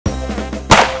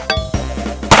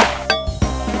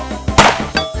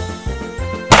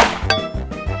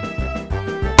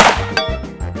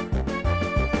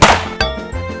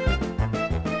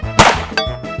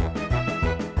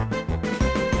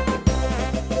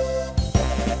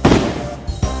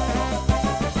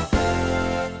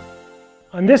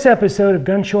On this episode of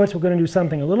Gun Shorts, we're going to do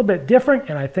something a little bit different,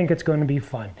 and I think it's going to be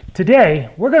fun. Today,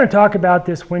 we're going to talk about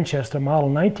this Winchester Model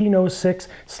 1906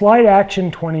 Slide Action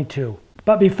 22.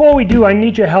 But before we do, I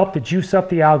need your help to juice up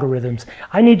the algorithms.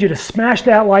 I need you to smash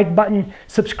that like button,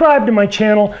 subscribe to my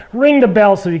channel, ring the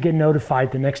bell so you get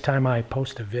notified the next time I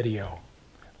post a video.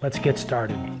 Let's get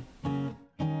started.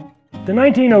 The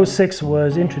 1906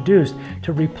 was introduced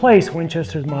to replace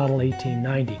Winchester's Model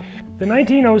 1890. The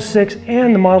 1906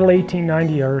 and the Model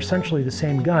 1890 are essentially the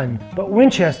same gun, but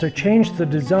Winchester changed the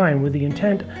design with the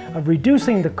intent of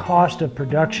reducing the cost of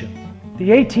production.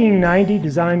 The 1890,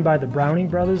 designed by the Browning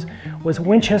brothers, was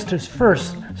Winchester's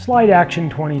first slide action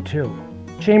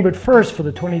 22, chambered first for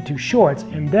the 22 shorts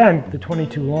and then the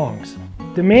 22 longs.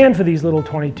 Demand for these little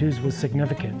 22s was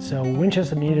significant, so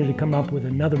Winchester needed to come up with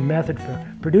another method for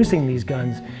producing these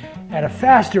guns at a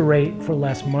faster rate for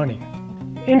less money.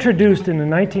 Introduced in the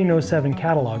 1907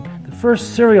 catalog, the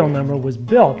first serial number was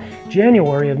built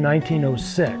January of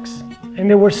 1906. And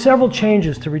there were several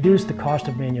changes to reduce the cost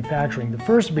of manufacturing, the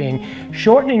first being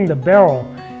shortening the barrel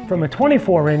from a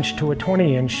 24-inch to a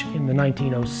 20-inch in the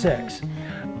 1906.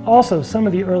 Also, some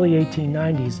of the early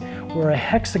 1890s were a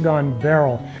hexagon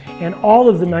barrel, and all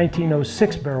of the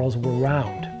 1906 barrels were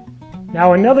round.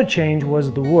 Now, another change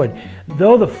was the wood.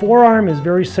 Though the forearm is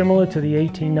very similar to the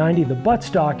 1890, the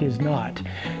buttstock is not.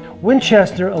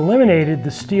 Winchester eliminated the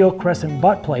steel crescent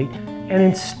butt plate and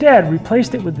instead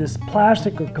replaced it with this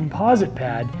plastic or composite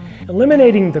pad,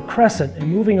 eliminating the crescent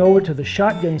and moving over to the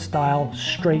shotgun-style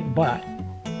straight butt.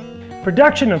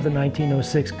 Production of the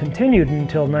 1906 continued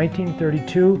until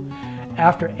 1932,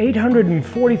 after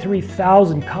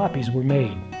 843,000 copies were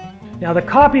made. Now, the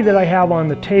copy that I have on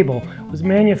the table was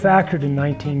manufactured in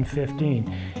 1915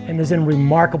 and is in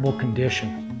remarkable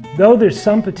condition. Though there's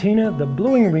some patina, the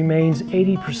bluing remains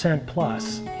 80%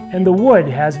 plus, and the wood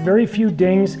has very few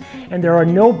dings, and there are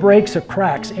no breaks or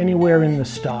cracks anywhere in the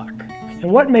stock.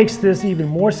 And what makes this even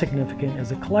more significant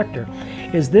as a collector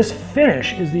is this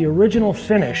finish is the original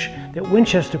finish that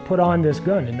Winchester put on this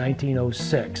gun in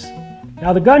 1906.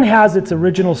 Now, the gun has its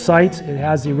original sights, it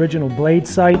has the original blade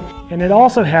sight, and it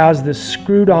also has this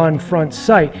screwed-on front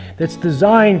sight that's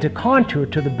designed to contour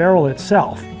to the barrel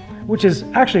itself, which is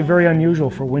actually very unusual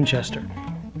for Winchester.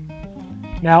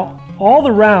 Now, all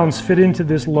the rounds fit into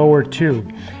this lower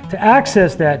tube. To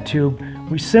access that tube,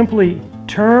 we simply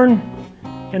turn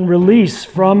and release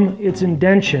from its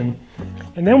indentation,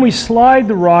 and then we slide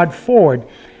the rod forward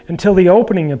until the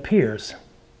opening appears.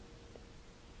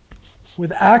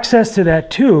 With access to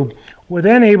that tube, we're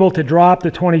then able to drop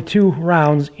the 22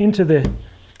 rounds into the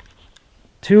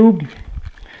tube,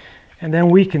 and then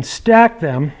we can stack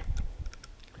them,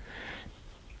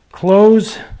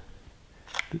 close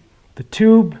the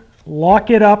tube, lock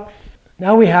it up.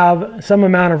 Now we have some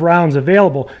amount of rounds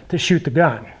available to shoot the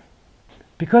gun.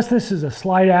 Because this is a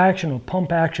slide action or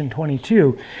pump action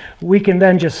 22, we can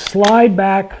then just slide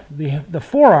back the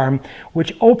forearm,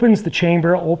 which opens the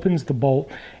chamber, opens the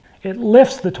bolt. It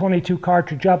lifts the 22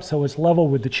 cartridge up so it's level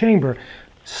with the chamber.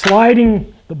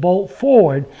 Sliding the bolt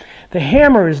forward, the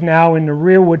hammer is now in the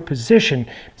rearward position.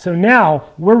 So now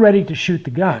we're ready to shoot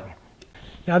the gun.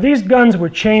 Now, these guns were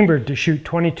chambered to shoot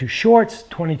 22 shorts,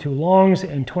 22 longs,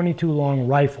 and 22 long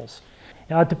rifles.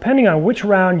 Now, depending on which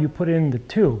round you put in the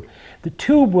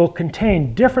tube will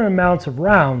contain different amounts of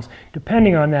rounds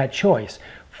depending on that choice.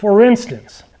 For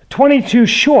instance, a 22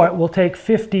 short will take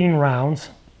 15 rounds,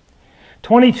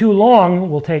 22 long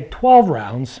will take 12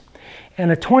 rounds,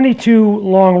 and a 22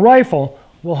 long rifle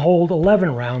will hold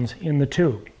 11 rounds in the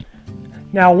tube.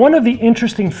 Now, one of the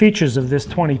interesting features of this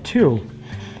 22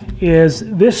 is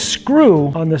this screw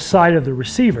on the side of the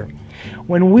receiver.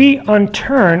 When we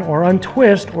unturn or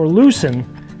untwist or loosen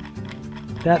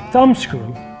that thumb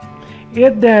screw,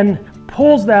 it then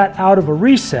pulls that out of a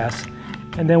recess,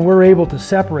 and then we're able to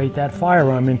separate that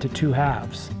firearm into two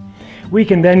halves. We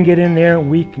can then get in there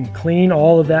and we can clean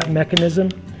all of that mechanism.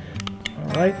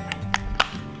 All right,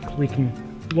 we can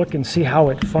look and see how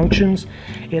it functions.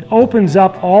 It opens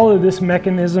up all of this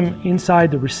mechanism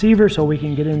inside the receiver so we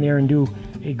can get in there and do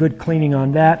a good cleaning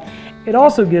on that. It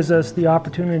also gives us the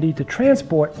opportunity to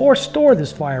transport or store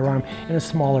this firearm in a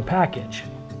smaller package.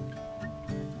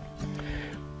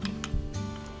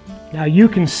 Now, you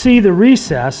can see the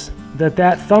recess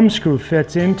that thumb screw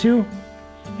fits into,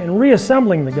 and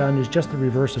reassembling the gun is just the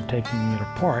reverse of taking it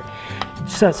apart.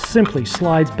 It simply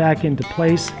slides back into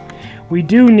place. We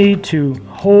do need to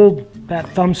hold that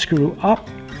thumb screw up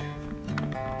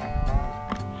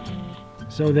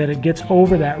so that it gets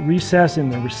over that recess in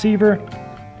the receiver.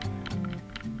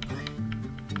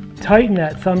 Tighten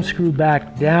that thumb screw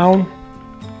back down.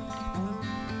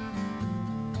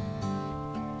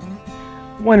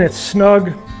 When it's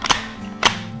snug,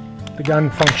 the gun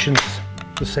functions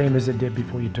the same as it did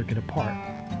before you took it apart.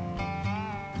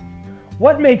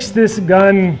 What makes this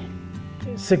gun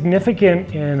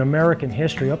significant in American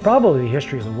history, or probably the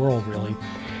history of the world really?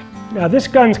 Now this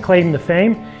gun's claim to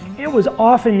fame, it was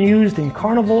often used in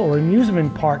carnival or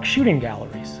amusement park shooting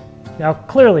galleries. Now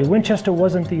clearly Winchester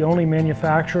wasn't the only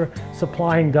manufacturer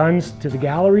supplying guns to the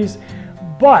galleries,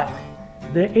 but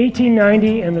the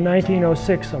 1890 and the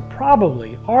 1906 are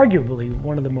probably, arguably,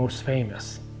 one of the most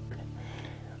famous.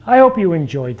 I hope you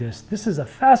enjoyed this. This is a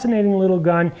fascinating little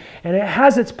gun, and it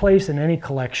has its place in any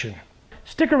collection.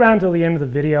 Stick around till the end of the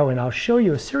video and I'll show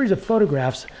you a series of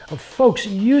photographs of folks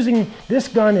using this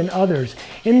gun and others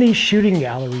in these shooting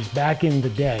galleries back in the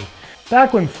day.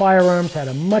 Back when firearms had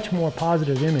a much more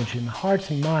positive image in the hearts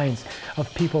and minds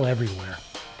of people everywhere.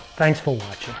 Thanks for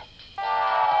watching.